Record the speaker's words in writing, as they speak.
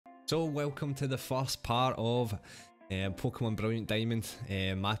So welcome to the first part of Pokemon Brilliant Diamond,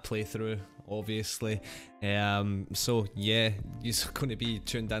 my playthrough obviously. So yeah, you're going to be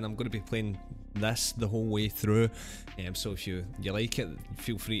tuned in. I'm going to be playing this the whole way through, so if you like it,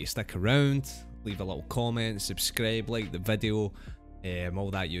 feel free to stick around, leave a little comment, subscribe, like the video, all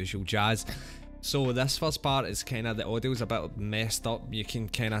that usual jazz. So this first part is kind of, the audio's a bit messed up. You can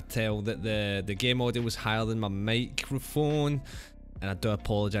kind of tell that the game audio was higher than my microphone, and I do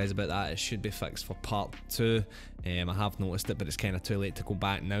apologise about that. It should be fixed for part 2. I have noticed it, but it's kind of too late to go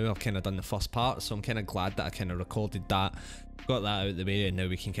back now. I've kind of done the first part, so I'm kind of glad that I kind of recorded that, got that out of the way, and now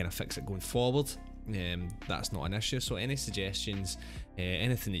we can kind of fix it going forward. That's not an issue. So any suggestions,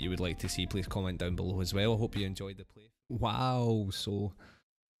 anything that you would like to see, please comment down below as well. I hope you enjoyed the play. Wow, so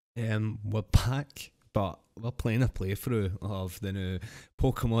we're back, but we're playing a playthrough of the new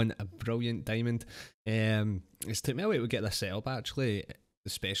Pokemon Brilliant Diamond. It's took me a while to get this set up actually,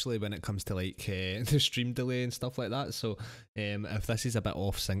 especially when it comes to like the stream delay and stuff like that. So if this is a bit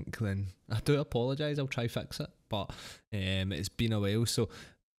off sync, then I do apologise. I'll try fix it, but it's been a while. So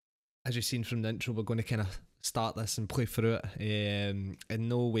as you've seen from the intro, we're going to kind of start this and play through it. In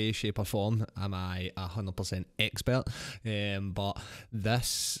no way, shape or form am I 100% expert, but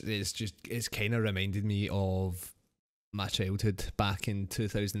this is just, it's kind of reminded me of my childhood back in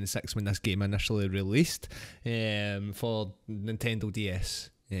 2006 when this game initially released for Nintendo DS.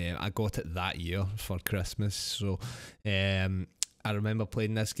 I got it that year for Christmas, so I remember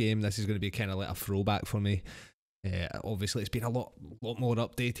playing this game. This is going to be kind of like a throwback for me. Obviously it's been a lot more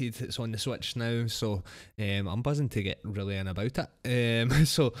updated. It's on the Switch now, so I'm buzzing to get really in about it.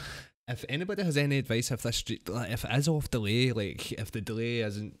 So if anybody has any advice, if this if it is off delay, like if the delay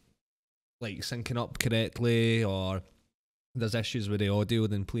isn't like syncing up correctly, or there's issues with the audio,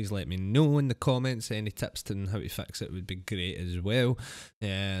 then please let me know in the comments. Any tips on how to fix it would be great as well.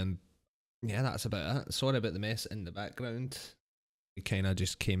 Yeah, that's about it. Sorry about the mess in the background. We kind of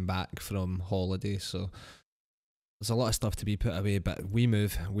just came back from holiday, so there's a lot of stuff to be put away, but we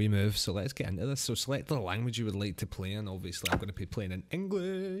move, so let's get into this. So select the language you would like to play in. Obviously I'm going to be playing in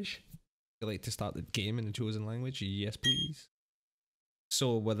English. Would you like to start the game in the chosen language? Yes please.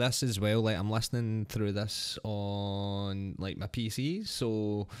 So with this as well, like I'm listening through this on like my PC,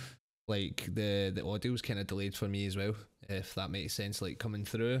 so like the audio's kind of delayed for me as well, if that makes sense, like coming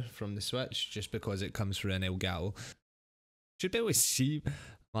through from the Switch, just because it comes through an Elgato. Should be able to see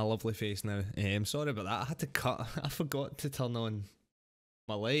my lovely face now. Sorry about that. I had to cut. I forgot to turn on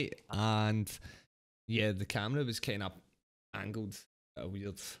my light, and yeah, the camera was kind of angled at a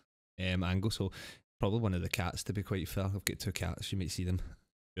weird angle. So probably one of the cats, to be quite fair. I've got 2 cats. You might see them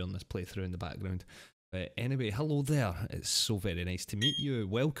during this playthrough in the background. But anyway, hello there. It's so very nice to meet you.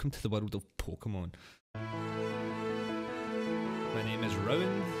 Welcome to the world of Pokemon. My name is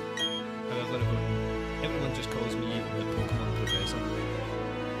Rowan. However, everyone just calls me the Pokemon Professor.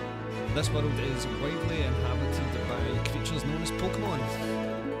 This world is widely inhabited by creatures known as Pokemon.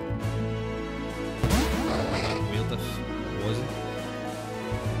 Weird if it wasn't.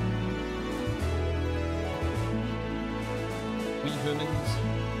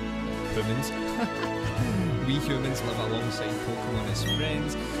 We humans live alongside Pokemon as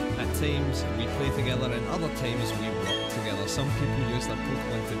friends. At times we play together, and other times we work together. Some people use their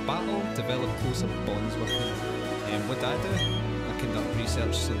Pokemon to battle, develop closer bonds with them. And what do? I conduct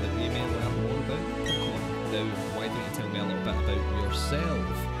research so that we may learn more about Pokemon. Now, why don't you tell me a little bit about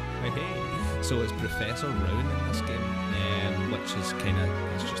yourself? Hey. So it's Professor Rowan in this game, which is kind of,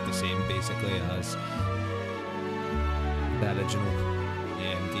 it's just the same basically as the original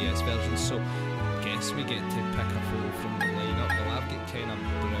DS version. So I guess we get to pick a foe from the lineup. Well, I've got kind of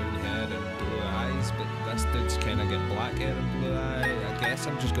brown hair and blue eyes, but this dude's kind of got black hair and blue eye. I guess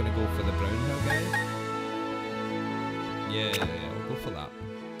I'm just going to go for the brown hair guy. Yeah, I'll go for that.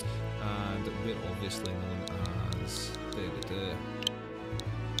 And we're obviously known as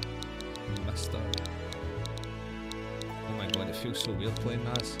Mr. Oh my god, it feels so weird playing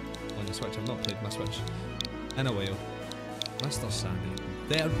as on the Switch. I've not played my Switch in a while. Mr. Sandy.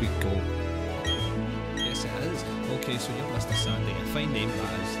 There we go. Yes it is. Okay, so you're Mr. Sandy. A fine name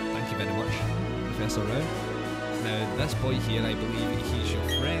that is. Thank you very much, Professor Rowe. Now this boy here, I believe he's your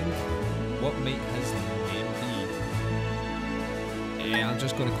friend. What might his name be? I'm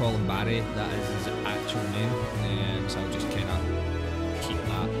just going to call him Barry. That is his actual name. So I'll just kind of keep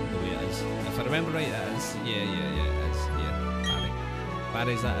that the way it is. If I remember right, that is. Yeah, it is. Yeah, Barry.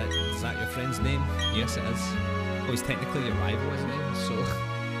 Barry, is that your friend's name? Yes, it is. Oh, he's technically your rival, isn't he? So I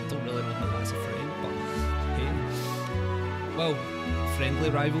don't really know how that's a friend, but hey. Well, friendly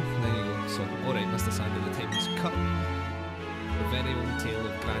rival. There you go. So, alright, Mr. Sandy, the time is cut. The very own tale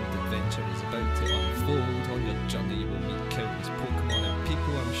of grand adventure is about to unfold. On your journey you will meet countless Pokemon and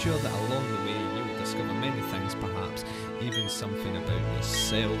people. I'm sure that along the way you will discover many things, perhaps even something about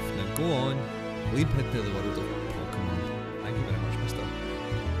yourself. Now go on, leap into the world of Pokemon. Thank you very much, Mister.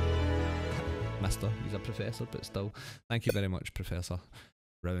 He's a professor, but still. Thank you very much, Professor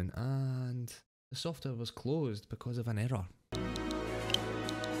Brown. And the software was closed because of an error.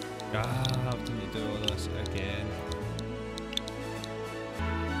 How can you do all this again?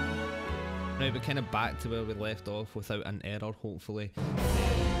 Right, we're kind of back to where we left off without an error, hopefully.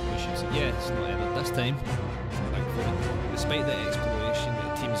 We should see. Yeah, it's not error this time. Thankfully. Despite the exploration,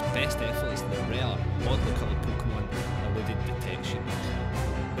 the team's best efforts, the rare, oddly coloured Pokemon eluded detection.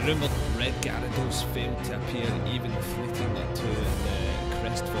 The rumoured red Gyarados failed to appear even fleetingly to the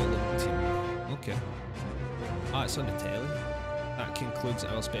crestfallen team. Okay. Ah, it's on the telly. That concludes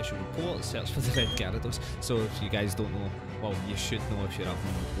our special report, search for the red Gyarados. So if you guys don't know, well, you should know if you're a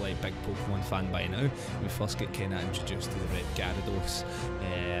like big Pokemon fan by now, we first get kind of introduced to the red Gyarados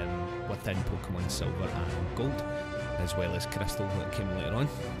within Pokemon Silver and Gold, as well as Crystal that came later on.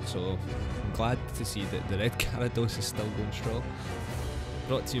 So I'm glad to see that the red Gyarados is still going strong.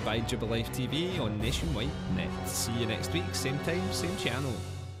 Brought to you by Jubilife TV on Nationwide Net. See you next week, same time, same channel.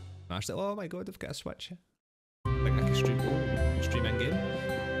 Smash it. Oh my god, I've got a Switch. I think I can stream in game.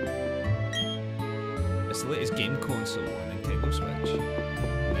 It's the latest game console on Nintendo Switch.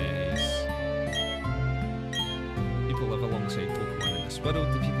 Nice. People live alongside Pokemon in this world.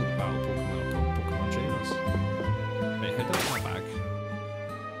 The people that battle Pokemon are called Pokemon trainers. Right, how do I get my bag?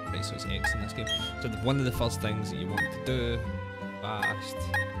 Right, so it's X in this game. So one of the first things that you want to do fast.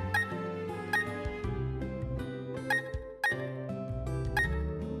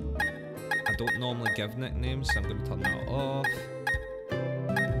 I don't normally give nicknames, so I'm going to turn that off.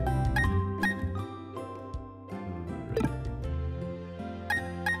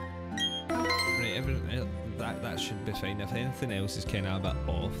 Right, that should be fine. If anything else is kind of a bit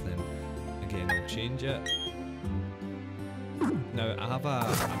off, then again I'll change it. Now I have a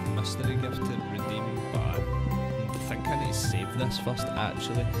mystery gift to redeem, but I think I need to save this first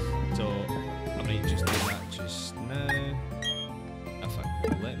actually, so I might just do that just now. If it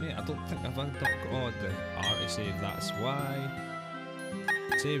will let me. I don't think I've got the R to save, that's why.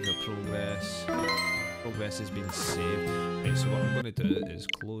 Save your progress. Progress has been saved. Right, so what I'm going to do is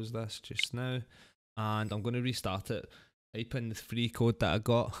close this just now, and I'm going to restart it. Type in the free code that I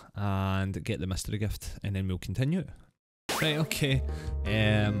got and get the mystery gift, and then we'll continue. Right, okay.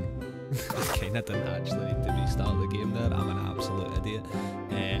 I kinda didn't actually need to restart the game there. I'm an absolute idiot.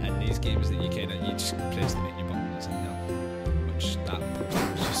 In these games that you just press the menu button that's in there. Which that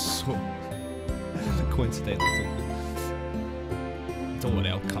was just so coincidental. Don't worry,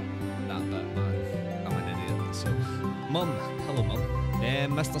 I'll cut that bit, man. I'm an idiot. So, Mum, hello Mum.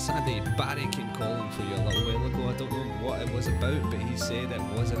 Mr. Sandy, Barry came calling for you a little while ago. I don't know what it was about, but he said it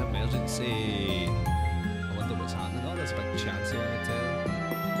was an emergency. I wonder what's happening. Oh, there's a big chancy on the tail.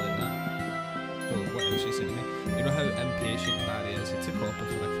 Like that. So, what else she said to me? You know how impatient Barry is? He took off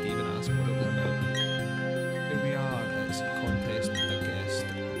before I could even ask what it was about. Here we are. It's a contest with the guest.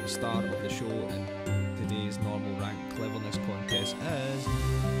 The star of the show in today's normal rank cleverness contest is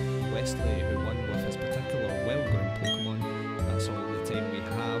Wesley, who won with his particular well-grown Pokemon. That's all the time we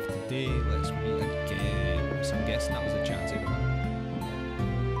have today. Let's meet again. So I'm guessing that was a chancy one.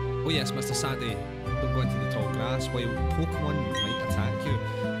 Oh yes, Mr. Sandy, don't go into the tall grass. While Pokemon might attack you,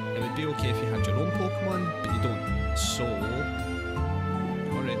 it would be okay if you had your own Pokemon, but you don't. So,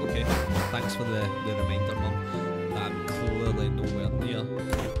 alright, okay. Thanks for the reminder, Mum. I'm clearly nowhere near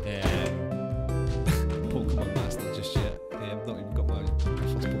Pokemon Master just yet. I've not even got my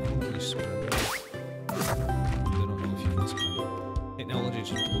first Pokemon. Can you sprint? I do not know if you can sprint. Technology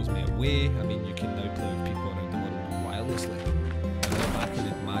just blows me away. I mean, you can now play with people around the world wirelessly. Back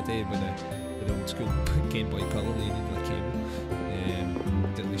in my day with the old school Game Boy Color, you needed a cable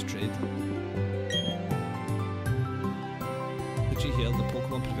to at least trade. Did you hear the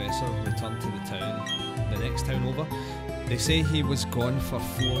Pokemon Professor returned to the town, the next town over? They say he was gone for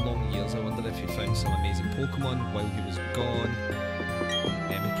 4 long years. I wonder if he found some amazing Pokemon while he was gone.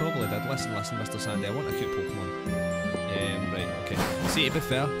 He probably did. Listen, Mr. Sandy, I want a cute Pokemon. Right, okay. See, to be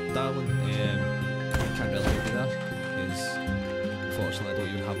fair, darling, I can't really help you there, because unfortunately I don't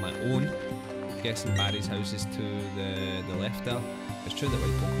even have my own. I'm guessing Barry's house is to the left there. It's true that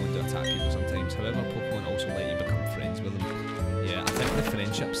white Pokemon do attack people sometimes, however Pokemon also let you become friends with them. Yeah, I think the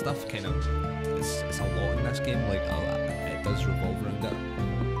friendship stuff kind of, it's a lot in this game, like it does revolve around it.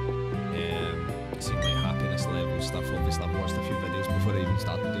 It seemed like happiness level stuff. Obviously I've watched a few videos before I even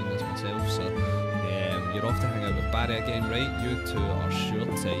started doing this myself, so you're off to hang out with Barry again, right? You two are sure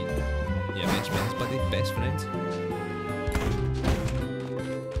tight. Yeah, best friends, buddy. Best friends.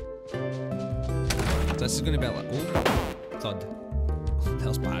 So this is going to be like, oh, thud.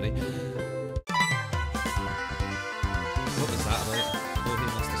 There's Barry. What was that about? Oh, he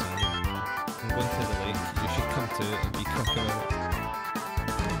must have Sandy. I'm going to the lake. You should come to it and be quick about it.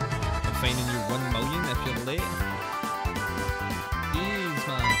 I'm finding you 1 million if you're late. Jeez,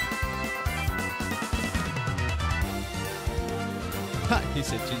 man. Ha! He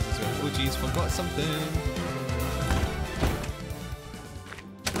said Jesus. Oh, jeez, forgot something.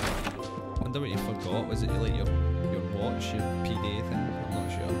 Wonder what you forgot. Was it like your watch, your PDA thing? I'm not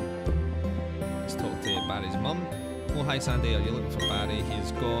sure. Let's talk to Barry's mum. Oh, hi Sandy, are you looking for Barry? He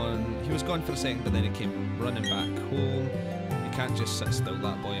was gone for a second, but then he came running back home. You can't just sit still,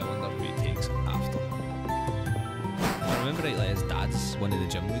 that boy. I wonder who he takes after. If I remember rightly, his dad's one of the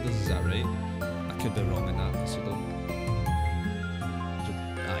gym leaders, is that right? I could be wrong in that, so don't...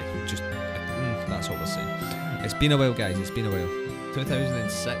 that's what we're saying. It's been a while, guys, it's been a while.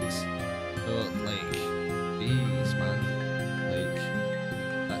 2006. So, like, jeez, man. Like,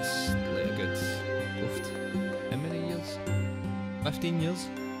 that's like a good... How many years? 15 years?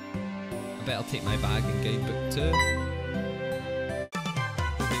 I better take my bag and guidebook too.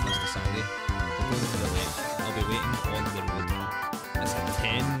 Okay, Mr. Sandy. We're going to the lake. I'll be waiting on the road. It's a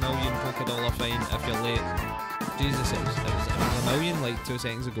 10 million polka dollar fine if you're late. Jesus, it was a million like 2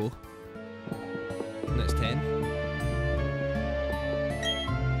 seconds ago. And it's 10.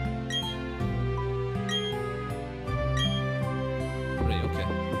 Right, okay.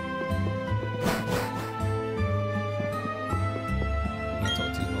 I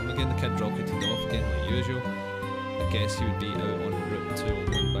talked to his mum again. The kid rocketed off again like usual. I guess he would be out on Route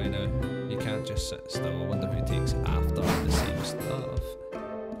 201 by now. You can't just sit still. I wonder who takes after the same stuff.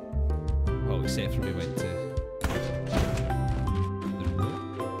 Well, except for we went to the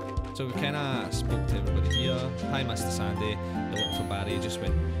road. So we kind of spoke to everybody here. Hi, Mr. Sandy. You're looking for Barry. He just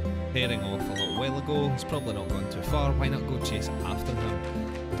went pairing off a little while ago. He's probably not gone too far. Why not go chase after him?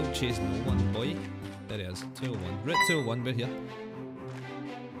 Don't chase no one, boy. There he is. 201. Route 201, we're here.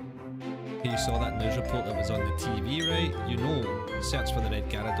 You saw that news report that was on the TV, right? You know, search for the Red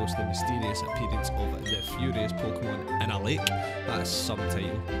Gyarados, the mysterious appearance of the furious Pokemon in a lake. That is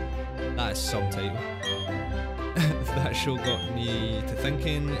subtitle. That is subtitle. That show got me to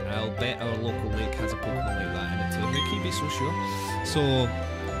thinking, I'll bet our local lake has a Pokemon like that in it too. Who can you be so sure? So,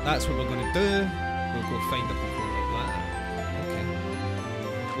 that's what we're going to do. We'll go find a Pokemon like that. Okay.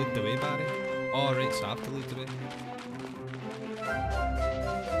 Lead the way, Barry. Alright, so I have to lead the way.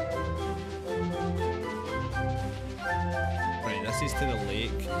 This is to the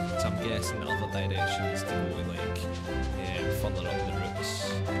lake, so I'm guessing the other direction is to go like further up the routes.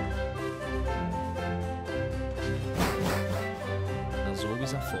 There's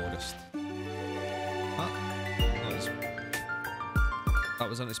always a forest. Huh? That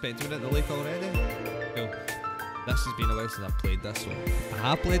was unexpected. We're at the lake already? Cool. This has been a while since I've played this one. I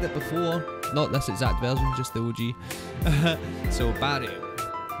have played it before, not this exact version, just the OG. So Barry,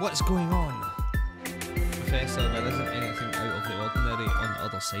 what's going on? Professor, there isn't anything out of the ordinary on the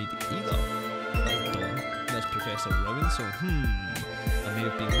other side either. There's Dawn, there's Professor Rowan, so I may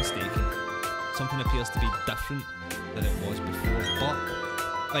have been mistaken. Something appears to be different than it was before, but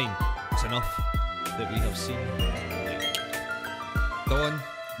fine, it's enough that we have seen. Dawn,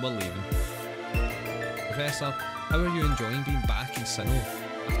 we're leaving. Professor, how are you enjoying being back in Sinnoh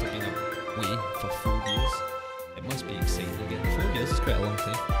after being away for 4 years? It must be exciting again. 4 years is quite a long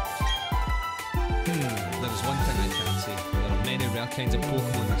time. There is one thing I can say. There are many rare kinds of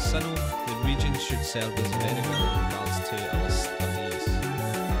Pokemon in Sinnoh. The region should serve us very well in regards to our studies.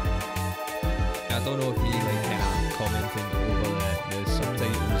 I don't know if me like kind of commenting over the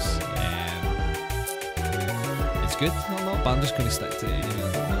subtitles. It's good or not, but I'm just going to stick to it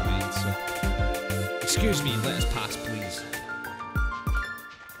anyway. I don't mind. So, excuse me, let us pass, please.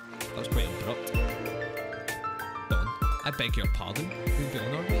 That was quite abrupt. Dawn, I beg your pardon. We'll be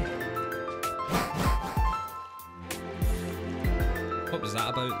on our way. What was that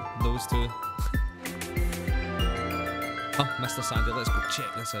about, those two? Oh, Mr. Sandy, let's go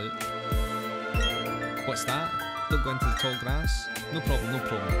check this out. What's that? Don't go into the tall grass? No problem, no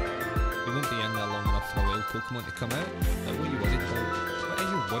problem. We won't be in there long enough for a wild Pokemon to come out. Now, what are you worried about? What are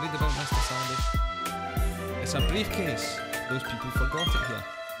you worried about, Mr. Sandy? It's a briefcase. Those people forgot it here.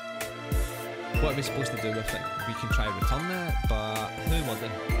 What are we supposed to do with it? We can try return it, but who were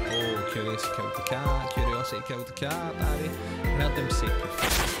they? Oh, Curiosity killed the cat, Curiosity killed the cat, Barry. I heard them say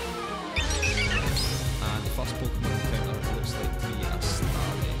Professor. And the first Pokemon encounter looks like to be a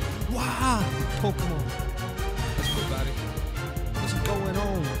Starly. Wow! Pokemon! Let's go, Barry. What's going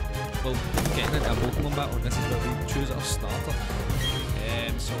on? well, getting into a Pokemon battle, and this is where we choose our starter.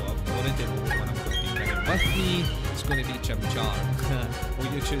 So I've already know what one I'm going to be bringing with me. It's going to be Chimchar.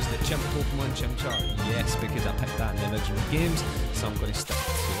 Will you choose the Chimp Pokemon Chimchar? Yes, because I picked that in the original games, so I'm going to stick to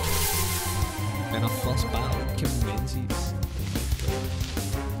it. In our first battle, commences.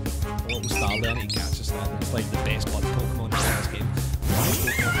 What was Starly? I need to catch this now. It's like the best blood Pokemon in this game.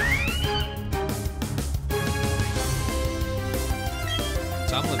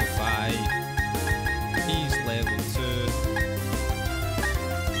 So I'm level 5. He's level 2.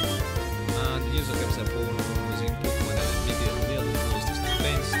 And the user gives their opposing Pokemon an immediate really close to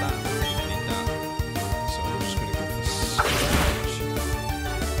defense stat. I need that. So I'm just going to go for Scratch.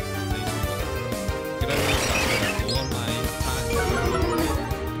 Ground, that's going to lower my attack.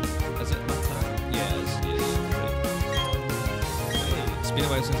 Is it my attack? Yes, yes. Right. It's been a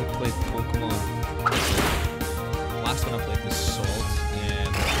while since I played Pokemon. Last one I played was Sword.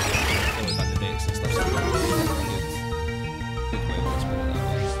 Probably had the decks and stuff. So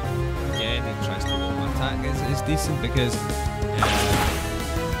again, it tries to lower my attack. It's decent because at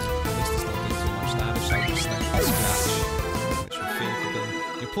least it's not doing too much damage. So I'll just stick with Scratch, which will fail for them.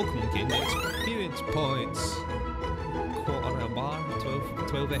 Your Pokemon gain experience points. Quarter a bar,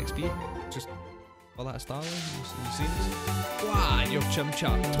 12 XP. Just for that Starling, you see this? Wow, your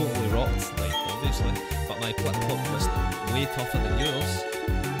Chimchar totally rocked, like obviously. But my Flip-Flop was way tougher than yours.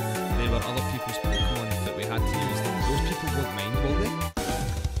 There were other people's Pokemon that we had to use. Those people won't mind, will they?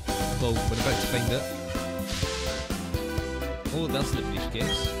 Well, we're about to find out. Oh, there's the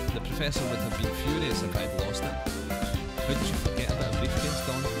briefcase. The professor would have been furious if I'd lost it. How did you forget about a briefcase,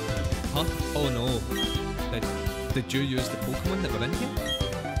 Don? Huh? Oh no. Did you use the Pokemon that were in here?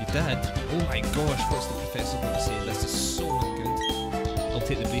 You did? Oh my gosh, what's the professor going to say? This is so not good. I'll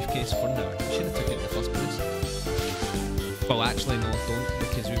take the briefcase for now. I should have took it in the first place. Well, actually, no, don't,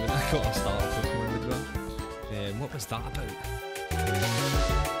 because we would have got our starter Pokemon, would we? What was that about?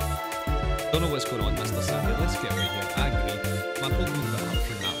 Don't know what's going on, Mr. Sandy. Let's get right here. I agree. My Pokemon got up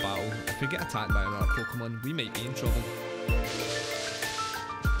from that battle. If we get attacked by another Pokemon, we might be in trouble.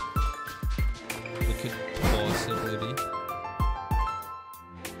 We could possibly be.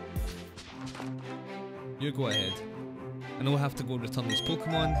 You go ahead. I know I have to go return these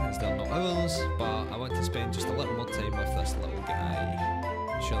Pokemon, as they're not ours, but I want to spend just a little more time with this little guy.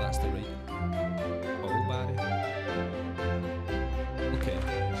 Sure that's the right. Oh, Barry. Okay.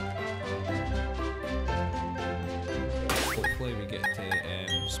 Hopefully we get to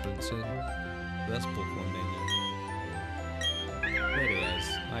sprint soon. There's Pokemon menu. There he is.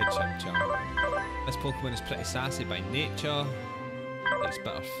 Hi, Chimchar. This Pokemon is pretty sassy by nature. Likes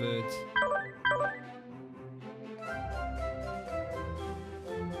bitter food.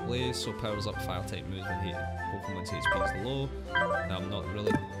 So powers up fire type moves when Pokemon's HP is low. Now I'm not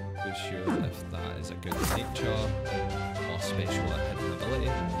really too sure if that is a good nature or special or hidden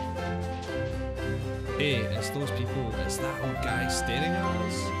ability. Hey, it's those people, it's that old guy staring at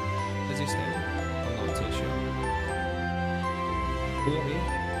us. Is he staring? I'm not too sure. Who are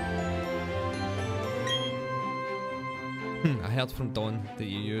you? I heard from Don that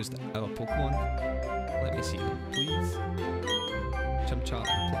you used our Pokemon. Let me see them, please. Chimchar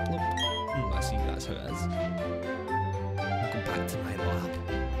and Flip-Flop. I see, that's how it is. I'll go back to my lab.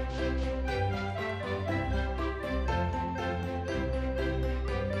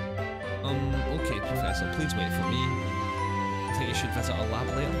 Okay, Professor, please wait for me. I think you should visit our lab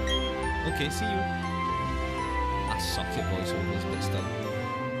later. Okay, see you. I suck at voiceovers, but still.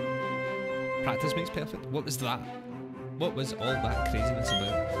 Practice makes perfect. What was that? What was all that craziness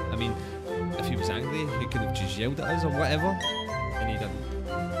about? I mean, if he was angry, he could have just yelled at us or whatever. And he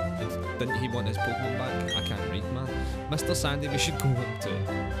didn't. Didn't he want his Pokemon back? I can't read, man. Mr. Sandy, we should go home too.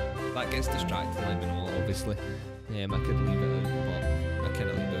 That gets distracting, let me know, obviously. I could leave it out, but I kind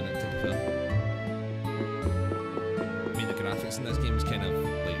of like doing it, to be fair. I mean, the graphics in this game is kind of,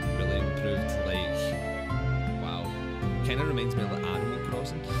 like, really improved. Like, wow. Kind of reminds me of, like, Animal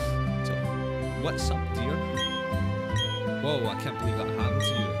Crossing. So, what's up, dear? Whoa, I can't believe that happened to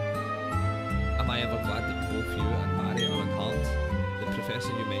you. Am I ever glad that both you and Mary are unharmed? The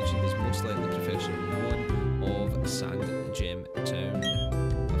professor you mentioned is most likely Professor 1 of Sand Gem Town.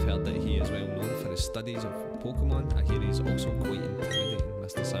 I've heard that he is well known for his studies of Pokemon. I hear he's also quite intimidating,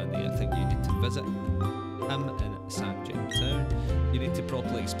 Mr. Sandy. I think you need to visit him in Sand Gem Town. You need to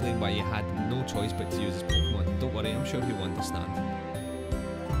properly explain why you had no choice but to use his Pokemon. Don't worry, I'm sure he'll understand.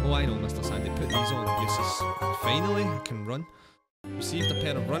 Oh, I know, Mr. Sandy. Put these on. Useless. Finally, I can run. Received a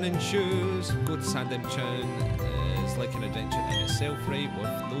pair of running shoes. Go to Sandem Town. It's like an adventure in itself, right?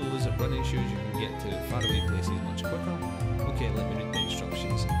 With those running shoes, you can get to faraway places much quicker. Okay, let me read the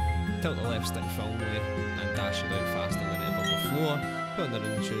instructions. tilt the left stick firmly and dash about faster than ever before, put on the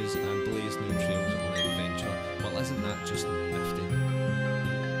rune shoes and blaze new trails on an adventure. Well, isn't that just nifty?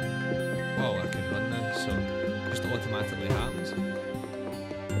 Oh, I can run now, so just automatically happens.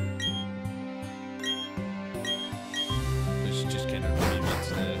 Which just kind of rereads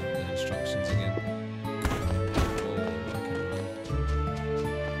the instructions again. Oh, I can run.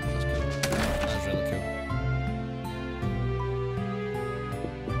 That's cool. That's really cool.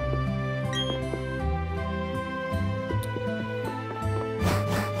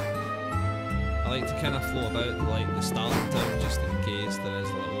 I like to kind of float about like the starting town just in case there is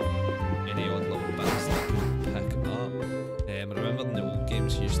any odd little bits that I can pick up. I remember in the old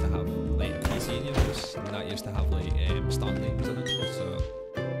games you used to have like a PC in your house, and that used to have like star names in it, so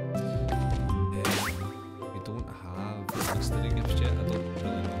we don't have mystery gifts yet. I don't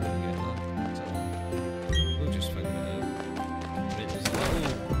really know how to get that, so we'll just figure it out. Right, there's a little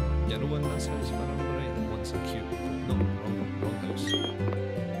hero in this house if I remember right, that wants a cute, no, wrong house.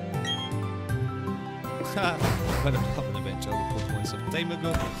 When I'm having an adventure with Pokemon some time ago,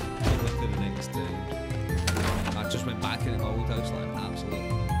 I went to the next I just went back in the old house like absolutely.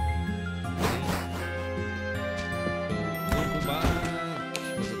 We'll go back.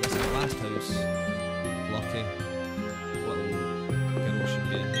 Was it this last house? Lucky. Little girl should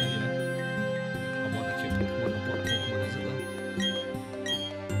be in here, yeah. I want a cute Pokemon. What Pokemon is it though?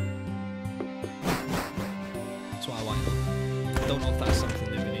 That's what I want to know. I don't know if that's something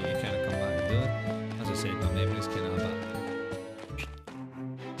that we need to kind of come back and do. As I said, my memory's kind of a bit.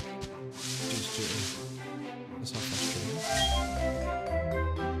 That's our first train.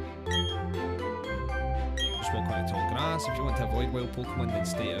 Just walk around tall grass. If you want to avoid wild Pokemon, then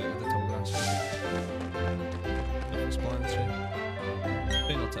stay out of the tall grass. Explanatory.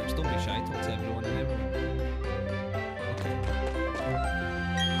 Final tips, don't be shy, talk to everyone and everyone. Okay.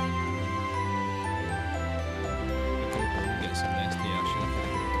 Get some rest here, actually.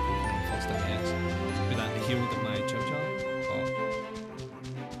 First, I guess. Maybe that healed my Chimchar. Oh.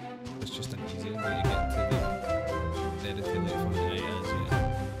 It's just an easy way to get to the dedicated from the right as, yeah.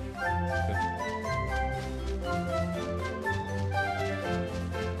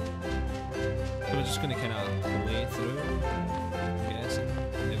 So we're just going to kind of play through, I'm guessing.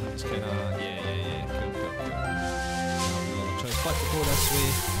 Everyone's kind of, yeah, cool. Try to split the go this way.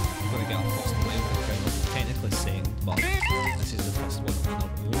 I'm going to get our first play, kind of technically second, but this is the first one on our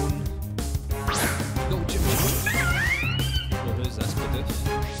own. Go, Jimmy! Well, who's this, Bidoof?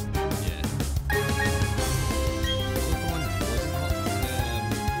 Yeah. Pokemon wasn't up.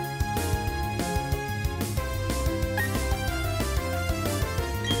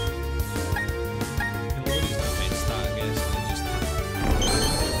 Nobody's defense stat, I guess, and just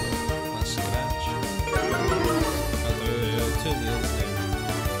let's scratch. I'll do 2 wheels then.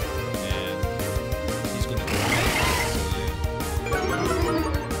 He's gonna go ahead, so yeah.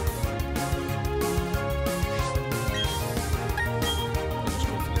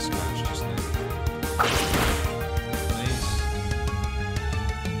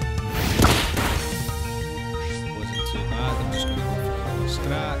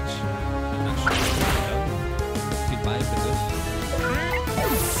 Scratch, and that should be done. Goodbye, Bidoof.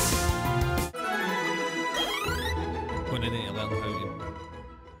 Going to need to learn how to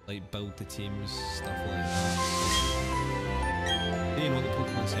like build the teams, stuff like that. Do you know the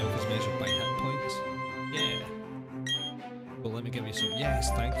Pokemon's health is measured by hit points? Yeah. Well, let me give you some. Yes,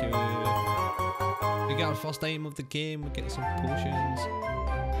 thank you. We get our first item of the game. We get some potions.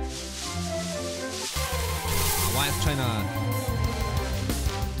 My wife's trying to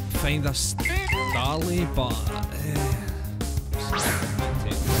find a Starly, but I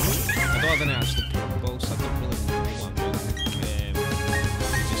don't have any actual Pokeballs, so I don't really know what I'm doing.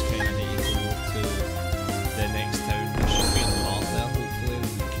 We just kind of need to go to the next town. There should be a lot there, hopefully. We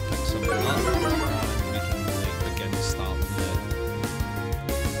can pick some up and we can like begin starting the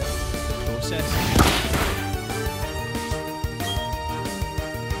process.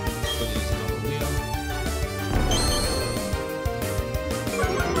 Gonna use another wheel.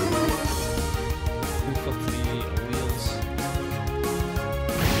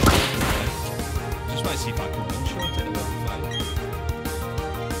 See if I can one-shot it at level 5.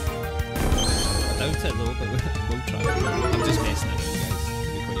 I doubt it though, but we'll try. I'm just messing it with you guys, to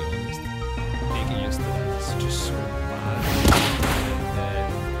be quite honest. Getting used to it, it's just so bad.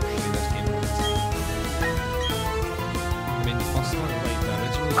 This game was. I mean, the first one, like the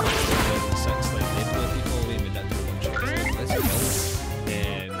original was like 2006, like they blew people away when we did one-shots. This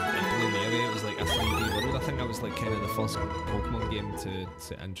it blew me away. It was like a 3D world. I think that was like kind of the first Pokemon game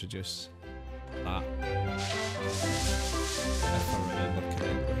to introduce that, if I remember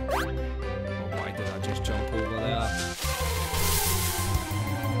correctly.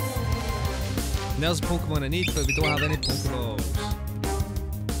 And there's a Pokemon I need, but we don't have any Pokeballs.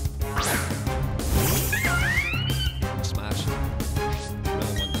 Smash. I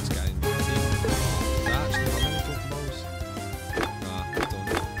really want this guy in the team. Do I actually have any Pokeballs? Nah, I don't.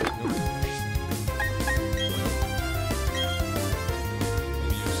 Nope. Well.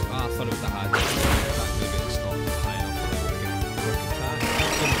 We'll use. I thought it would have had. That maybe it's not high enough for the rook attack.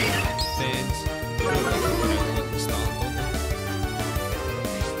 It's going to be defense. We're going to at the start, don't we?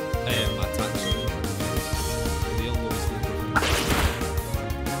 My attack, sorry. The almost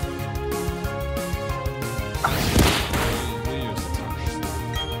we use attack.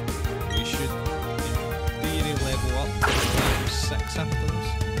 We should, in theory, level up to level 6 after this.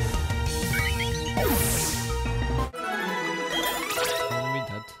 And we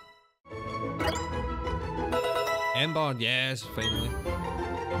did. Ember, yes, finally.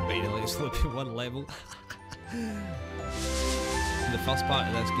 Finally, it's slipping one level. The first part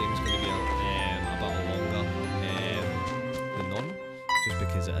of this game is going to be a bit longer than normal, just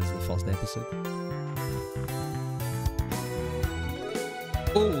because it is the first episode.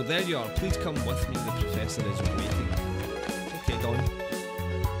 Oh, there you are. Please come with me. The professor is waiting. Okay, Don.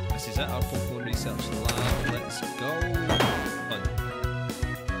 This is it. Our Pokemon Research Lab. Let's go. Done.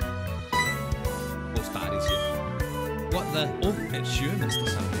 Oh, Starry's here. What the? Oh, it's you, Mr.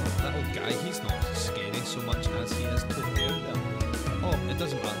 Sandy. That old guy. He's not scary so much as he is totally out there. Oh, it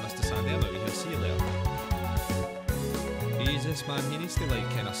doesn't matter, Mr. Sandy, I'm out here, see you later. Jesus, man, he needs to, like,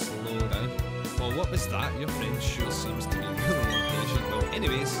 kind of slow down. Well, what was that? Your friend sure seems to be really impatient. Well,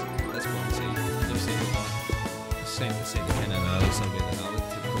 anyways, let's go inside. You've seen it all. It's time to send the kind of early somewhere than I would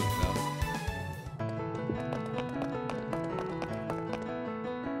to go there.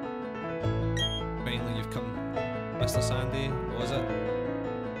 Finally, you've come, Mr. Sandy. What was it?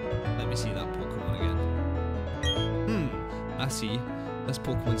 Let me see that Pokemon again. I see. This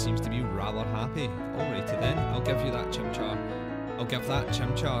Pokemon seems to be rather happy. Alrighty then, I'll give you that Chimchar. I'll give that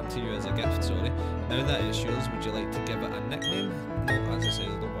Chimchar to you as a gift, sorry. Now that it's yours, would you like to give it a nickname? No, as I said,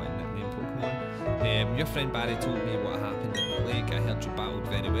 I don't want a nickname Pokemon. Your friend Barry told me what happened at the lake. I heard you battled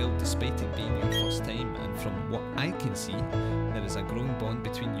very well, despite it being your first time. And from what I can see, there is a growing bond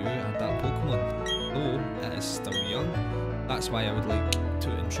between you and that Pokemon. Though it is still young, that's why I would like to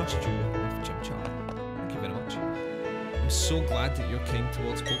entrust you with Chimchar. Thank you very much. I'm so glad that you're kind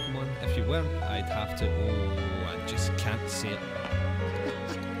towards Pokemon. If you weren't, I'd have to. Oh, I just can't say it.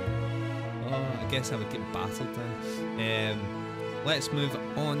 Oh, I guess I would get battled then. Let's move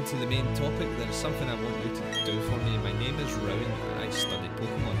on to the main topic. There is something I want you to do for me. My name is Rowan. I study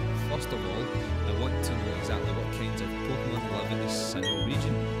Pokemon. First of all, I want to know exactly what kinds of Pokemon live in this single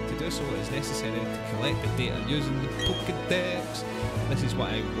region. To do so, it is necessary to collect the data using the Pokédex. This is what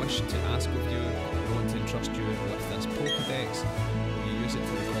I wish to ask of you. I want to entrust you with this Pokédex. Will you use it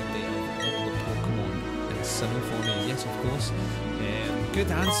to record data of all the Pokemon in Sinnoh for me? Yes, of course. Good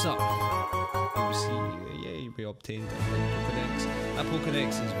answer. You see, yay, we obtained a Pokédex. That Pokédex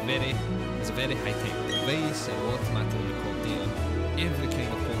is a very high-tech device. It will automatically record data on every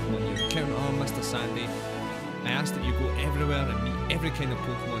kind of Pokemon you encounter. Mr. Sandy, I ask that you go everywhere and meet every kind of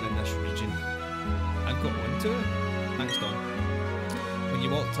Pokemon in this region. I've got one too. Thanks, Don. When you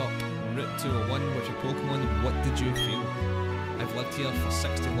walked up Route 201 with your Pokemon, what did you feel? I've lived here for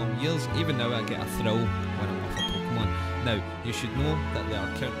 60 long years. Even now I get a thrill when I'm with a Pokemon. Now, you should know that there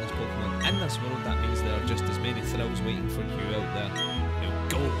are countless Pokemon in this world. That means there are just as many thrills waiting for you out there. Now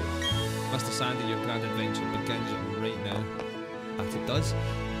go! Mr. Sandy, your grand adventure begins right now. That it does.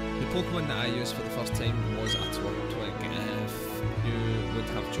 The Pokemon that I used for the first time was a Turtwig. If you would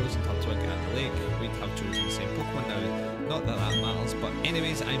have chosen Turtwig at the lake, we'd have chosen the same Pokemon now. Not that that matters, but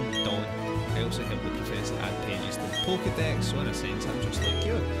anyways, I'm Don. I also help the professor add pages to the Pokédex, so in a sense, I'm just like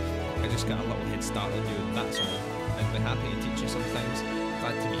you. I just got a little head start on you, that's all. I'd be happy to teach you some things.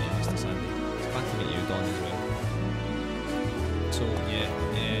 Glad to meet you, Mr. Sandy. It's glad to meet you, Don, as well. So, yeah,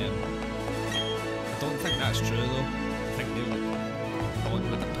 I don't think that's true, though. I think they would would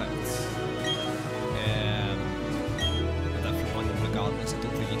have picked a different one. Regardless, I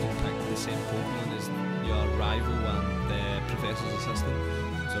don't think you can pick the same Pokemon as your rival and the professor's assistant.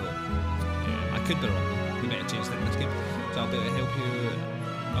 So I could be wrong. We might have changed it in this game. So I'll be able to help you.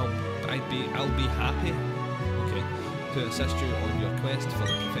 I'll be happy. Okay, to assist you on your quest for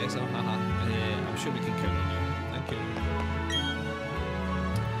the professor. Haha. I'm sure we can count on you. Thank you.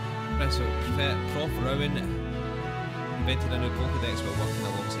 Right, so Prof. Rowan invented a new Pokédex while working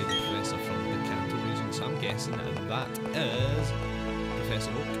alongside the professor from the Kanto region, so I'm guessing that is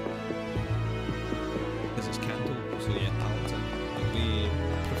Professor Oak. This is Kanto, so yeah, Paladin. It'll be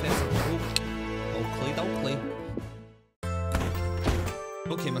Professor Oak. Oakley.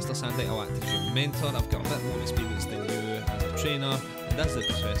 Okay, Mr. Sandy, I'll act as your mentor. I've got a bit more experience than you as a trainer, and as the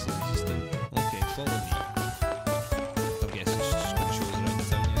professor's assistant. Okay, follow me. I guess it's just going to show us around the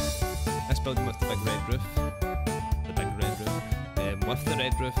town, yeah. This building with the big red roof. The big red roof. With the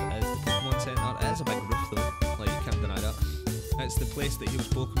red roof is the Pokemon Centre. It is a big roof though, like you can't deny that. It's the place that heals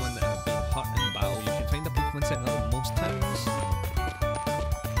Pokemon that have been hurt in battle. You can find a Pokemon Centre in most towns.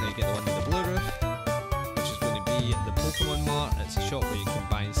 Now you get the one with the blue roof, which is going to be the Pokemon Mart. It's a shop where you can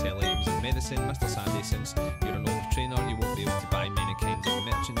buy and sell items and medicine. Mr. Sandy, since you're an old trainer, you won't be able to buy many kinds of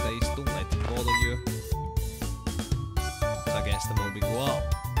merchandise. Don't let it bother you. So I guess the more we go up,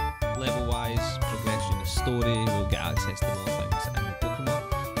 level wise, progression of story, we'll get access to more things in Pokemon.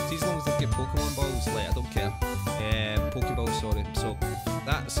 See, as long as they get Pokemon balls, like, I don't care. Pokeballs, sorry. So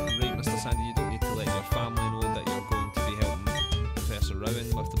that's right, Mr. Sandy, you don't need to let your family know that you're going to be helping Professor Rowan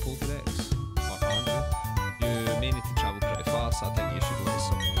with the Pokedex, or aren't you? You may need to travel pretty far, so I think you should go to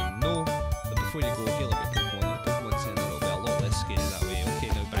someone you know. But before you go, heal up your Pokemon at the Pokemon Centre. It'll be a lot less scary that way. Okay,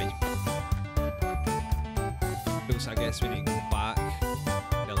 now bye. Cool, so I guess we need to go back,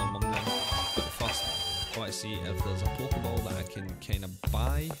 tell her mum now. But first, I want to see if there's a Pokeball that I can kind of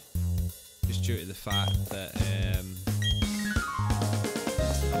buy. Just due to the fact that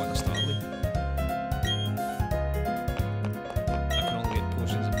I want to start late. I can only get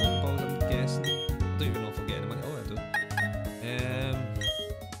potions and Pokeballs, I'm guessing. I don't even know if I'll get any money. Oh, I do.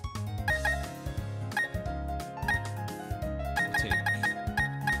 I'll take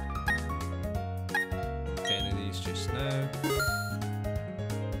 10 of these just now.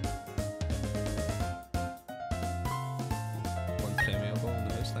 One Premier Ball,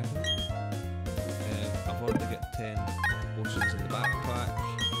 nice, thank you. I've already got 10 potions in the backpack.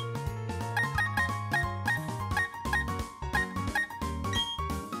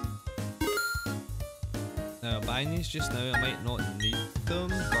 Now buying these just now, I might not need them,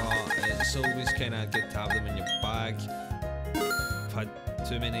 but it's always kind of good to have them in your bag. I've had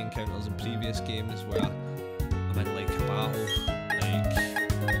too many encounters in previous games where I'm in like a battle,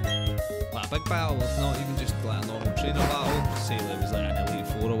 like a big battle, not even just like a normal trainer battle, say like it was like an Elite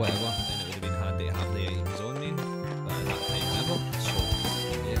 4 or whatever, then it would have been handy to have the items on me, but at that time never, so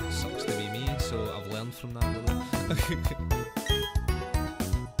yeah, it sucks to be me, so I've learned from that really.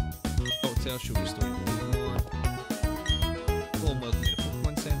 Doctor, should we start going on? Hello, welcome to the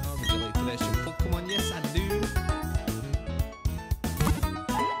Pokemon Centre, would you like to rest your Pokemon? Yes, I do!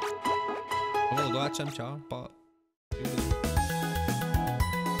 I've only got a Chimchar, but thank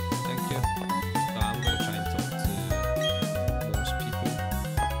you. No, I'm going to try and talk to most people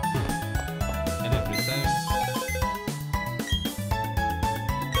in every town.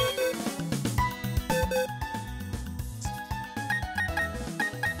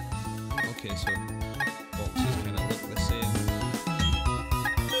 Okay, so boxes kind of look the same.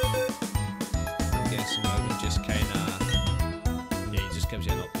 I'm guessing I would just kind of, yeah, he just gives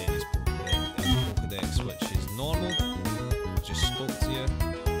you an update on his Pokedex, which is normal. Just spoke to you.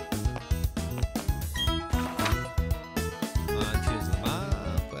 And here's the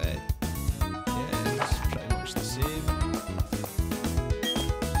map, but yeah, it's pretty much the same.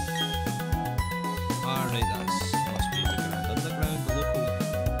 Alright, that must be the Grand Underground. The local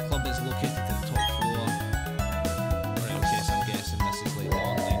club is located to the top floor. Right, okay, so I'm guessing this is like the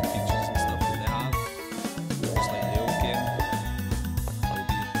online features and stuff that they have. Just like the old game. That'll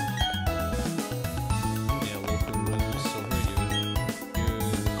be, yeah, local rooms. So who are you? You're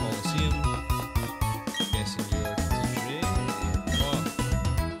the Coliseum. I'm guessing you're train. Oh.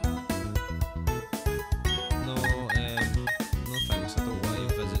 No, no thanks, I don't want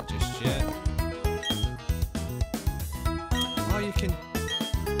to visit just yet. Oh, you can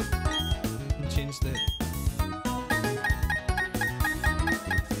change the...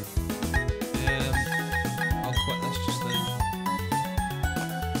 I'll quit this just now.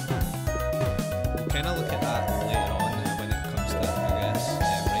 We'll kind of look at that later on when it comes to it, I guess.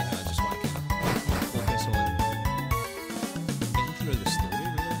 Right now I just want to kind of focus on getting through the story,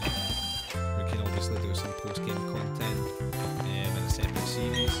 really. We can obviously do some post-game content in a separate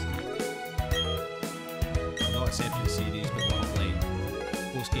series. Well, not a separate series, but we'll have like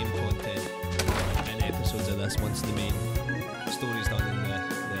post-game content in episodes of this once the main story's done and the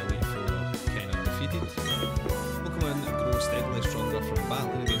Elite Four are kind of defeated. Pokemon grow steadily stronger from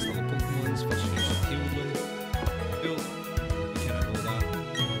battling against other Pokemons. First you should heal them. Cool. You kind of know that.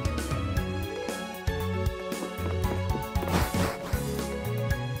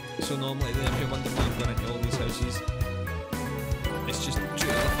 So normally if you're wondering why I'm going into all these houses, it's just due to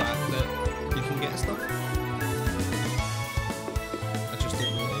the fact that you can get stuff. I just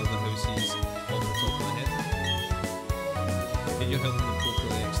don't know all the houses off the top of my head. Okay, you're helping the Pokemon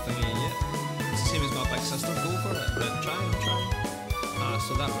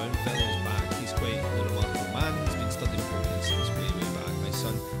so that round fellow's back. He's quite a remarkable man. He's been studying Pokemon since way back. My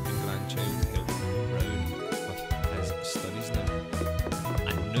son and grandchild help Brown with his studies now.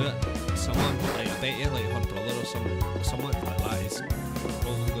 I knew it. Someone, like, I bet you, like her brother or someone like that is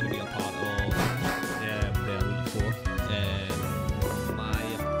probably going to be a part of the Elite Four. My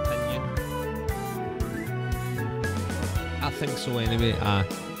opinion. I think so anyway.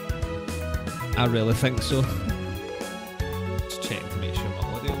 I really think so. Just check to make sure my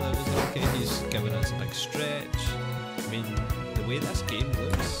audio levels are okay. He's giving us a big stretch. I mean, the way this game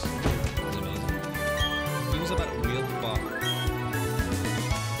looks is amazing. Feels a bit weird, but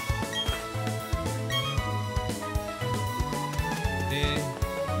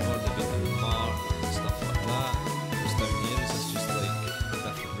or the beaten part, stuff like that. What's down here? Is this just like a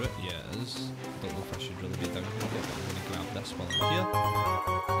different route? Yeah, it is. Don't know if I should really be down here, but I'm going to grab this while I'm here.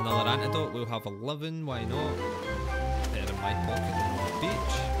 Another antidote, we'll have 11, why not? They're in my pocket on the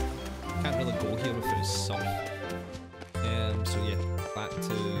beach. Can't really go here if there's surf. So yeah, back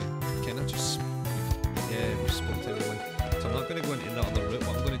to... Can I just... Yeah, we spoke to everyone. So I'm not going to go into the other route.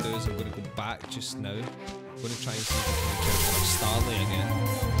 What I'm going to do is I'm going to go back just now. I'm going to try and see if I can reach out for Starly again.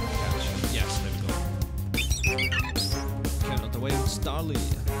 Yes, there we go. Count of the wild Starly.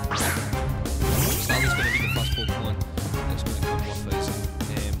 Starly's going to be the first Pokemon that's going to come with us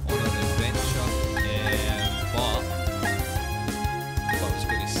on an adventure. But what I was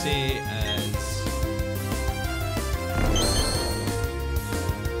going to say is I'm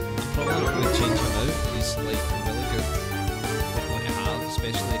probably not going to change him out. He's like a really good Pokemon to have,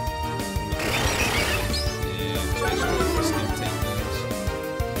 especially with the steam type moves,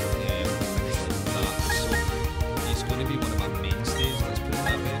 things like that. So he's going to be one of my mainstays, let's put it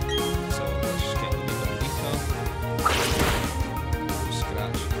that way. So let's just get a little bit weaker.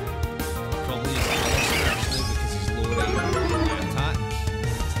 Scratch. Probably use the other scratch now because he's lowering the attack.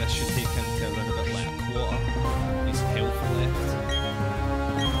 So this should take him to around about like a quarter. His health left.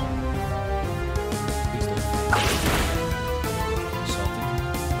 Please don't. Sorted.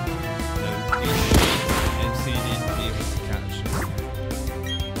 Now, in theory, be able to catch.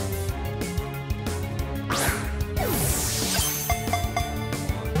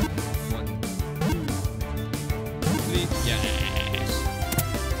 One, three, yes!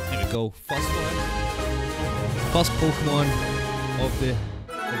 There we go. First one. First Pokemon of the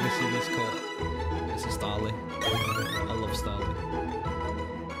series called. It's a Starly. I love Starly.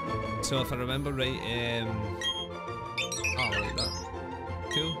 So if I remember right, I like that.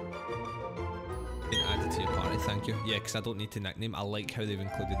 Cool. Been added to your party, thank you. Yeah, because I don't need to nickname. I like how they've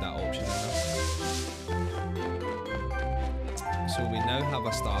included that option in there. So we now have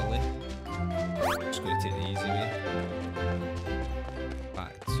a Starly. Just going to take the easy way.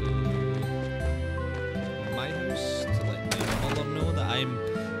 Back to my house to let my mother know that I'm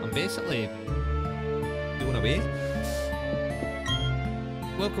basically going away.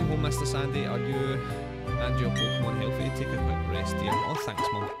 Welcome home, Mr. Sandy. Are you and your Pokemon healthy? Take a quick rest, dear. Oh, thanks,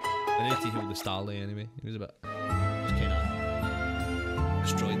 Mum. I need to heal the Starly anyway. He was a bit... just kind of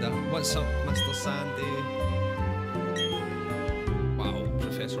destroyed that. What's up, Mr. Sandy? Wow,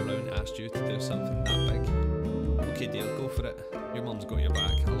 Professor Round asked you to do something that big. Okay, dear, go for it. Your mum's got your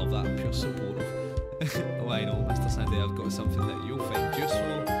back. I love that. Pure supportive. Oh, I know, Mr. Sandy. I've got something that you'll find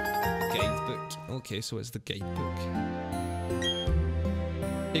useful. The guidebook. Okay, so it's the guidebook.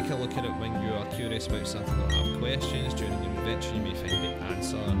 Take a look at it when you are curious about something or have questions. During your adventure, you may find the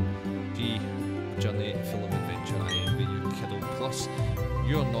answer. G, journey full of adventure. I envy you, kiddo. Plus,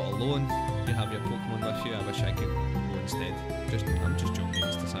 you're not alone. You have your Pokemon with you. I wish I could go instead. I'm just joking,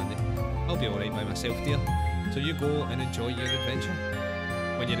 Mr. Sandy. I'll be alright by myself, dear. So you go and enjoy your adventure.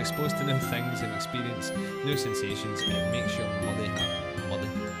 When you're exposed to new things and experience new sensations, it makes your mother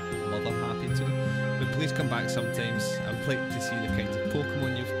happy too. But please come back sometimes. I'd like to see the kind of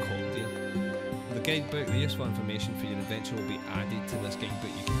Pokemon you've caught, dear. The guidebook, the useful information for your adventure will be added to this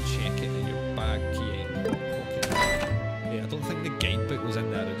guidebook. You can check it in your bag, key, pocket. Yeah, I don't think the guidebook was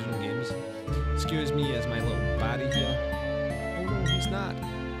in the original games. Excuse me, is my little Barry here? Oh no, he's not.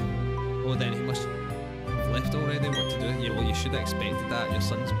 Oh, then he must have left already. What to do? Yeah, well, you should have expected that. Your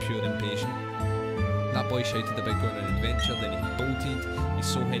son's pure impatient. That boy shouted about going on an adventure, then he bolted. He's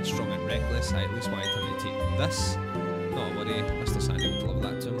so headstrong and reckless. I at least wanted him to take this. Not worry, Mr. Sandy would love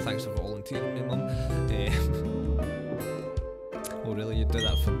that too. Thanks for volunteering me, Mum. Oh really, you'd do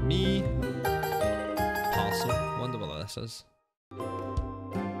that for me? Parcel. Wonder what this is.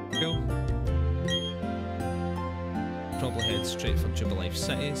 Cool. Probably head straight for Jubilife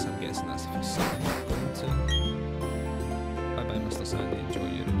City, so I'm guessing that's the first city you're going to. Bye bye, Mr. Sandy. Enjoy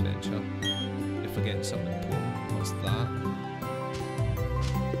your adventure. You're forgetting something important. What's that?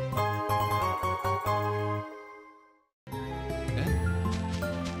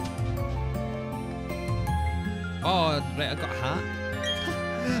 Oh, right, I got a hat.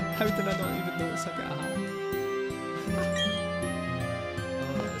 How did I not even notice I got a hat?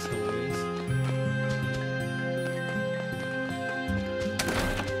 Oh, that's hilarious.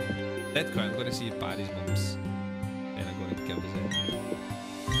 Dead quick, I'm going to see if Barry's mum's and I'm going to give us it.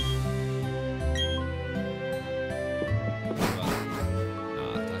 But,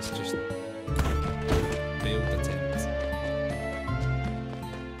 nah, that's just failed attempt.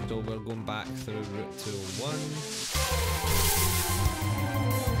 So we're going back through Route 201.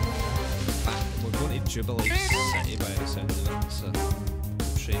 We're going to Jubilee City by the sound of it, so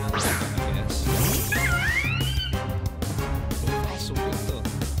train a little bit, I guess. Oh, that's so good though.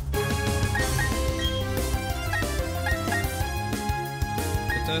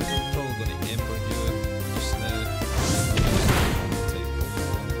 I'm probably going to Ember here just now. Take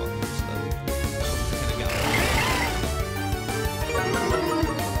Pokemon, but still something to kind of get on.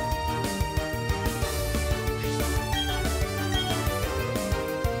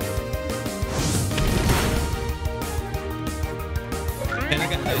 Kind of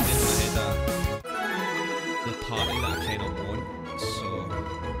get an idea in my head that the party that I kind of want, so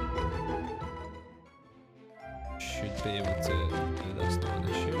should be able to. That's not an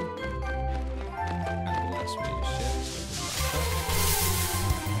issue. Can't go this way just yet, so I'll go back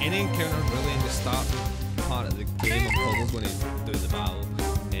up. Any encounter really in the start part of the game, I'm probably going to do the battle.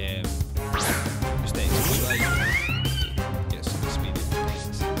 Just execute that, get some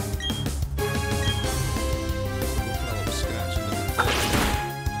experience. Go for a little scratch on the boot.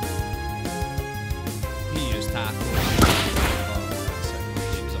 He used tackle.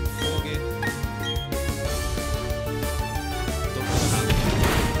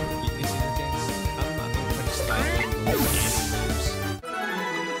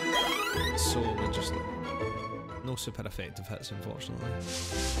 No super effective hits, unfortunately.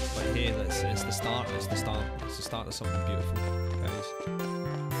 But hey, it's the start. It's the start. It's the start of something beautiful, guys.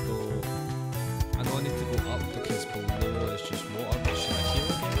 So I know I need to go up because below is just water. But should I heal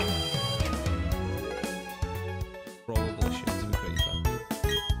again? Probably should, to be quite fair.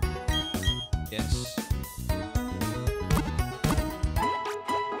 Yes.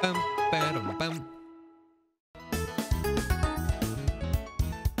 Bam, bam, bam.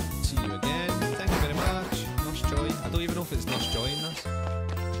 See you again. Thank you very much. Joy. I don't even know if it's Nurse Joy in this.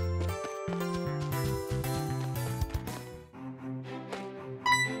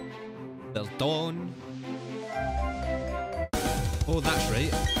 There's Dawn. Oh, that's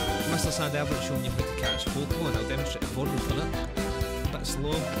right. Mr. Sandy, I've not shown you how to catch Pokemon. I'll demonstrate it for you, can it? A bit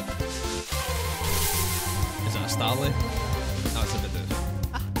slow. Is that a Starly? That's a bit of...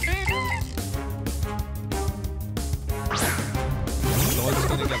 Dawn's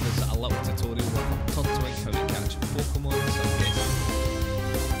going to give us a little tutorial on Turtwig, how to catch Pokemon, so I'm guessing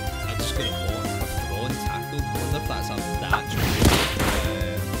I'm just going to throw and tackle. I wonder if that's a natural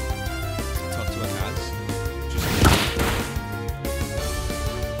Turtwig has. Just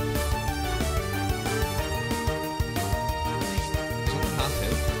it's only half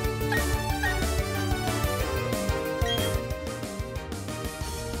health.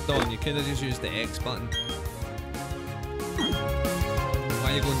 Dawn, you could have just used the X button. Why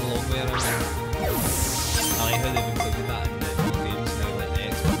are you going the long way around? I like how they've included that in the games now, like the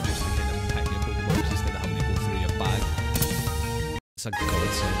X button just to kind of pick your Pokeballs instead of having to go through your bag. It's a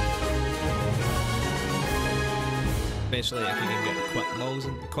godsend. Especially if you can get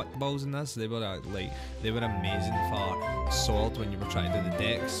quick balls in this. They were amazing for Sword when you were trying to do the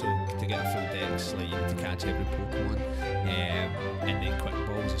dex. So to get a full dex, like you need to catch every Pokemon, and then quick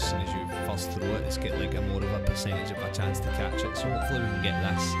balls as soon as you first throw it, it's got like a more of a percentage of a chance to catch it. So hopefully we can get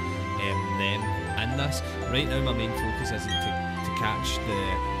this then in this. Right now my main focus isn't to catch the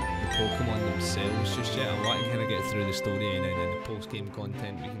Pokemon themselves just yet. I want to kind of get through the story, and then in the post game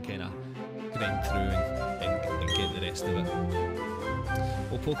content we can kind of grind through and get the rest of it.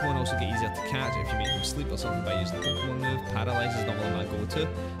 Well, Pokemon also get easier to catch if you make them sleep or something by using the Pokemon move. Paralyze is normally my go-to.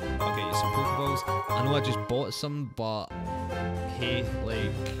 I'll get you some Pokeballs. I know I just bought some, but hey,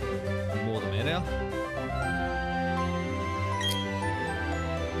 like, more the merrier.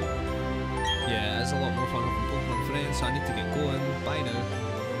 Yeah, it's a lot more fun with Pokemon friends, so I need to get going. Bye now.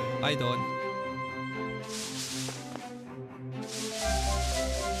 Bye, Dawn.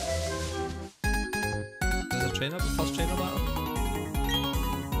 Trainer, the first trainer battle.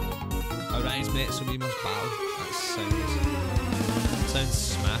 Alright, he's met, so we must battle. That sounds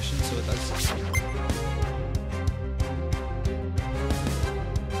smashing, so it does.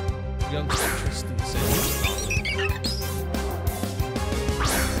 Young interesting sound to start with.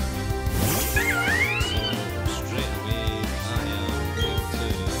 So straight away I am going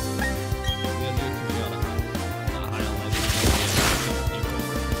to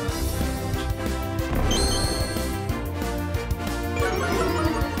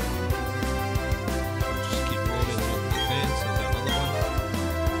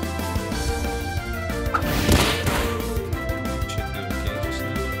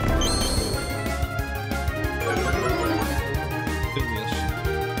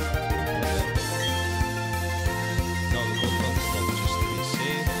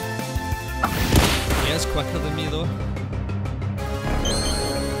is quicker than me though.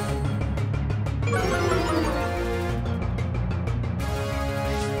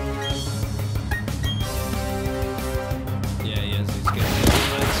 Yeah, he is. He's getting a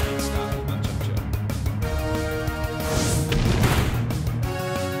high speed start of the match, I'm sure.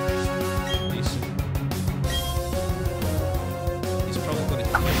 Decent. He's probably going to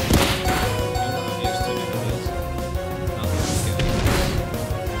I'm used to doing wheels.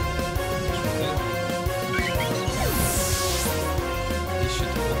 He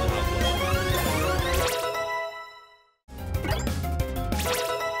should only have one.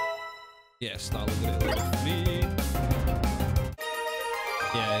 Yeah, start looking at level 3.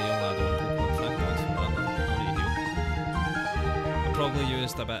 Yeah, you only had one Pokemon, thank God for that, man. No need to heal. I probably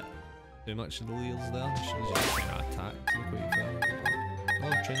used a bit too much of the wheels there. I should have just kind of attacked to be quite fair.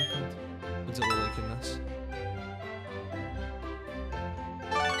 Oh, training card. What does it look like in this?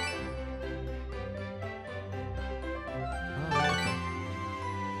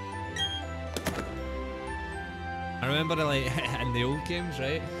 I remember like in the old games,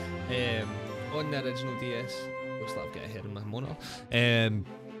 right? On the original DS, looks like I've got a hair in my monitor. You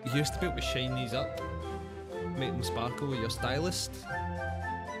used to be able to shine these up, make them sparkle with your stylist.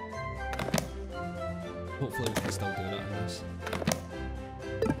 Hopefully we can still do that in this.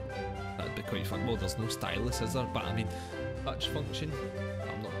 That'd be quite fun. Well, there's no stylus, is there? But I mean, touch function.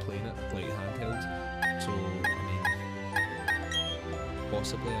 I'm not playing it like handheld, so I mean,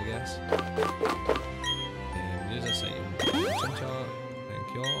 possibly I guess. Use this item. Chimchar, thank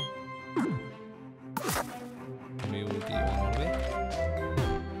you. We will be on our way.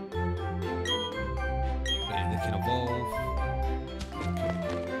 Right, they can evolve.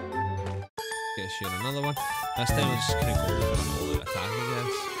 Get share another one. This time we're just gonna go with an all-out attack, I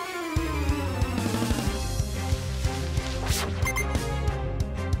guess.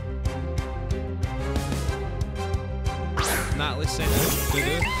 Natalie sent out to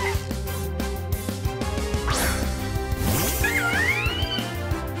do.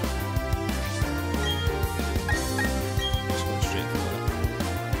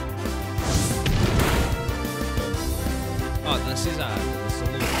 This is a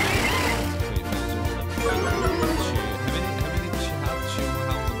solo. How many does she have? She only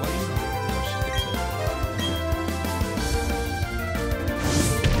have the one? No, she gets it.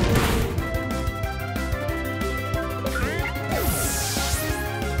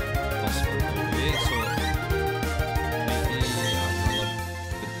 Possible way, so maybe another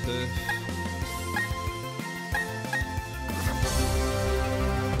booth.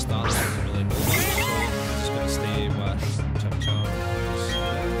 Start doesn't really know much, so I'm just gonna stay with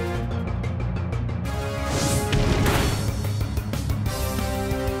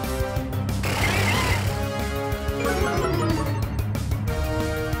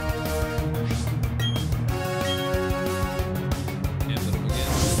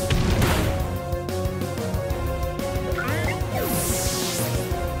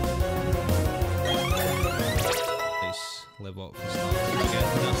live up for start.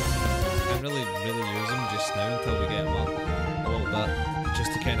 Can't really use them just now until we get them up a little bit,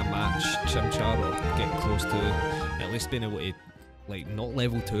 just to kind of match Chimchar or get close to at least being able to, like, not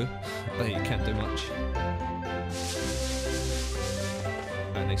level 2, but you can't do much.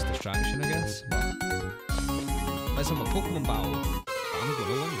 A nice distraction, I guess. Let's have a Pokemon battle. I'm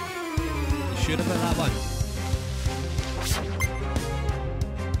gonna win. You sure about that one?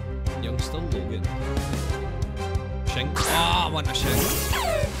 Youngster Logan. Shinx. Ah, I want a Shinx.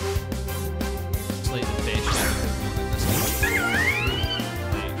 It's like the best Shinx in this game.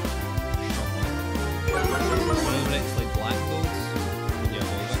 Whenever it's like black golds, when you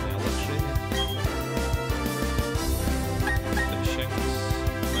evolve it, they'll illustrate it. The Shinx,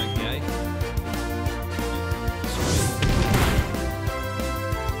 my guy.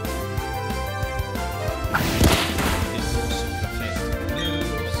 It goes some perfect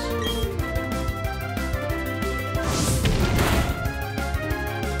moves.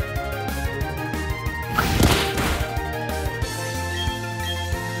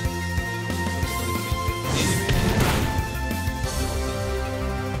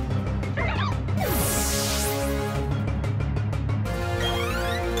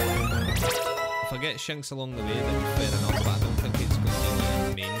 If I get Shinx along the way, then fair enough, but I don't think it's going to be like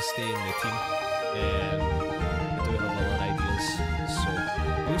a mainstay in the team. I do have other ideas, so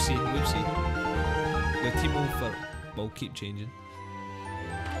we'll see, we'll see. The team will keep changing.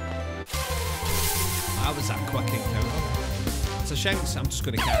 That was that quick encounter. It's a Shinx, I'm just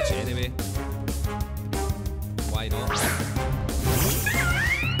going to catch it anyway. Why not?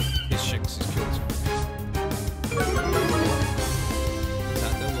 This Shinx is cool. Does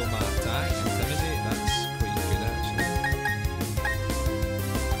that do low my attack? Intimidate? That's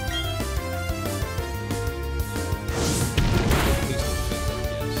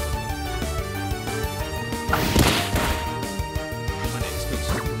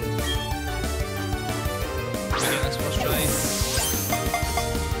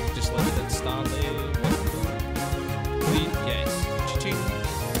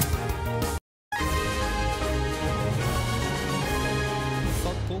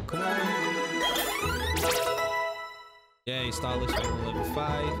Pokemon. Yay, Starless final level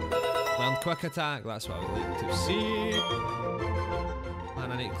 5. Learn quick attack, that's what I would like to see.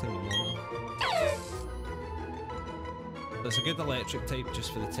 And I need to clean my mono. There's a good electric type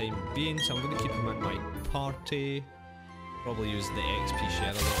just for the time being, so I'm going to keep him in my party. Probably use the XP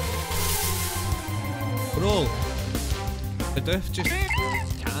share a little. Bro! Bidoof just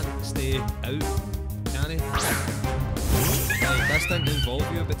can't stay out, can he? Like, this didn't involve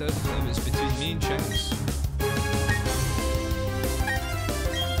you, Bidoof, it was between me and Shinx.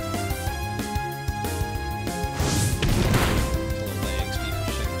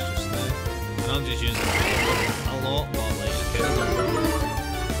 I'm just using it a lot, but like I kind of don't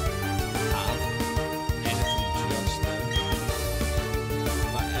have anything just now.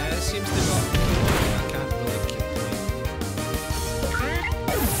 But it seems to work. I can't really keep playing.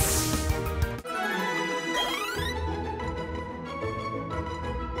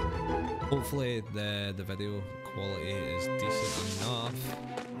 Hopefully the video quality is decent enough.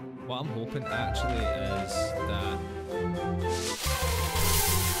 What I'm hoping actually is that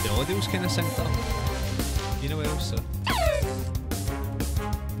the audio's kind of synced up. You know what else? So,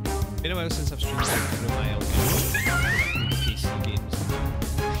 you know what else since I've streamed through my PC games,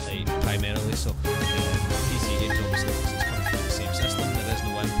 like primarily. So PC games obviously because it's coming from the same system. There is no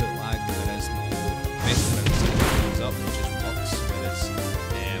input lag. There is no messing around setting things up. It just works. Whereas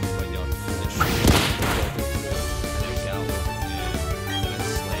when you're streaming there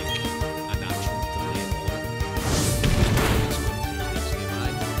is like a natural delay on it.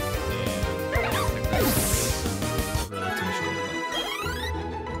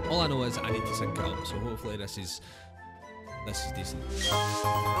 All I know is I need to sync it up, so hopefully this is decent.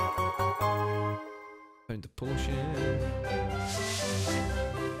 Found the potion.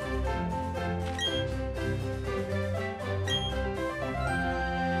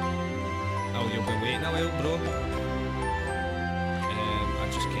 Oh, you've been waiting a while, bro. I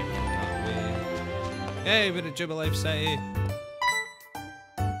just came from that way. Hey, we're at Jubilife City.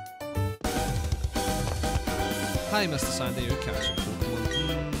 Hi, Mr. Sandy, you're catching Pokemon.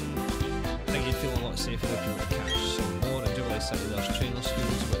 I think you'd feel a lot safer if you were to catch some more. In Jubilife City, there's trainer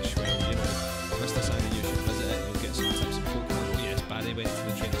schools, which, well, you know, Mr. Sandy, you should visit it. You'll get some tips of Pokemon. Oh, yes, Barry went to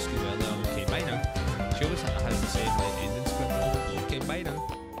the trainer school earlier. Okay, bye now. She always has the same like ending script. Okay, bye now.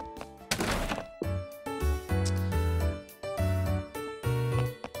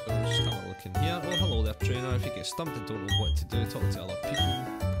 So, just have a look in here. Oh, hello there, trainer. If you get stumped and don't know what to do, talk to other people.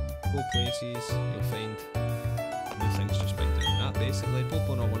 Go places, you'll find things just by doing that. Basically,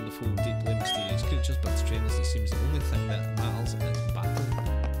 Pokemon are wonderful, deeply mysterious creatures, but to trainers it seems the only thing that matters is battle.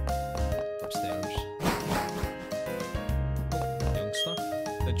 Upstairs. Youngster,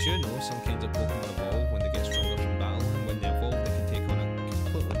 did you know some kinds of Pokemon evolve when they get stronger from battle, and when they evolve they can take on a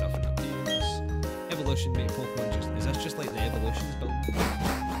completely different appearance? Evolution made Pokemon just... Is this just like the evolutions build?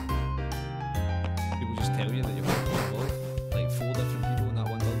 People just tell you that you're going to evolve? Like 4 different people in that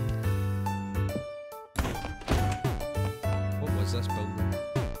one building? What's this building?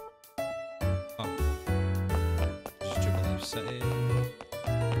 Oh. Just Jubilife City.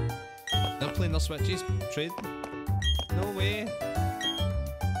 They're playing their Switches? Trade? No way!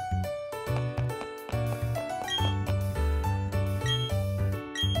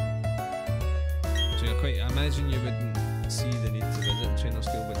 So you're quite... I imagine you wouldn't see the need to visit trainer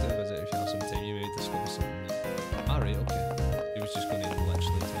school, but do visit if you have some time. You may discover something that... Alright, okay. He was just going to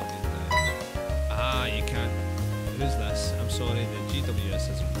literally tell me that... Ah, you can't... Who's this? I'm sorry, the GWS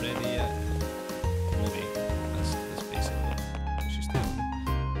isn't ready yet. Oh wait, that's basically what she's telling me.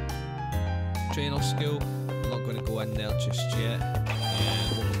 Trainer school, I'm not going to go in there just yet.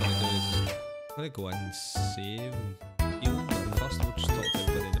 What we're going to do is, I'm going to go in and save and heal, but first we'll just talk to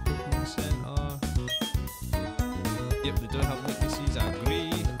everybody in the Pokemon Center. Yep, they do have weaknesses, I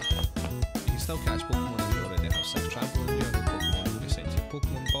agree. You can still catch Pokemon if you already have 6 travel in you, and Pokemon will be sent to your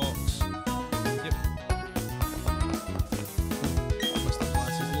Pokemon box. Yep.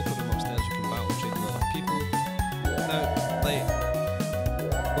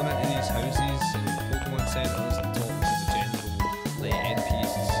 Centers and talking to the general like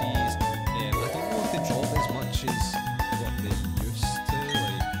NPCs. I don't know if they drop as much as what they used to,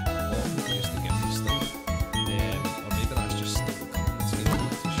 like what they used to give you stuff. Or maybe that's just still coming into the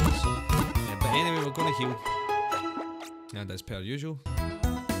competition. So, but anyway, we're going to heal. And as per usual,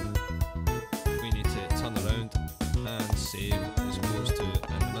 we need to turn around and save as close to in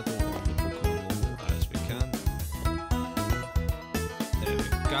the middle of the Pokemon logo as we can. There we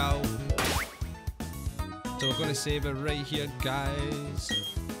go. So we're going to save it right here, guys.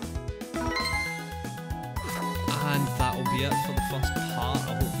 And that'll be it for the first part.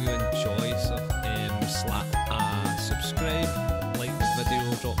 I hope you enjoy, so slap a subscribe, like the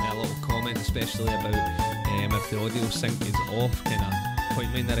video, drop me a little comment, especially about if the audio sync is off, kind of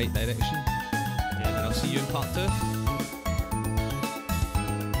point me in the right direction, and I'll see you in part 2.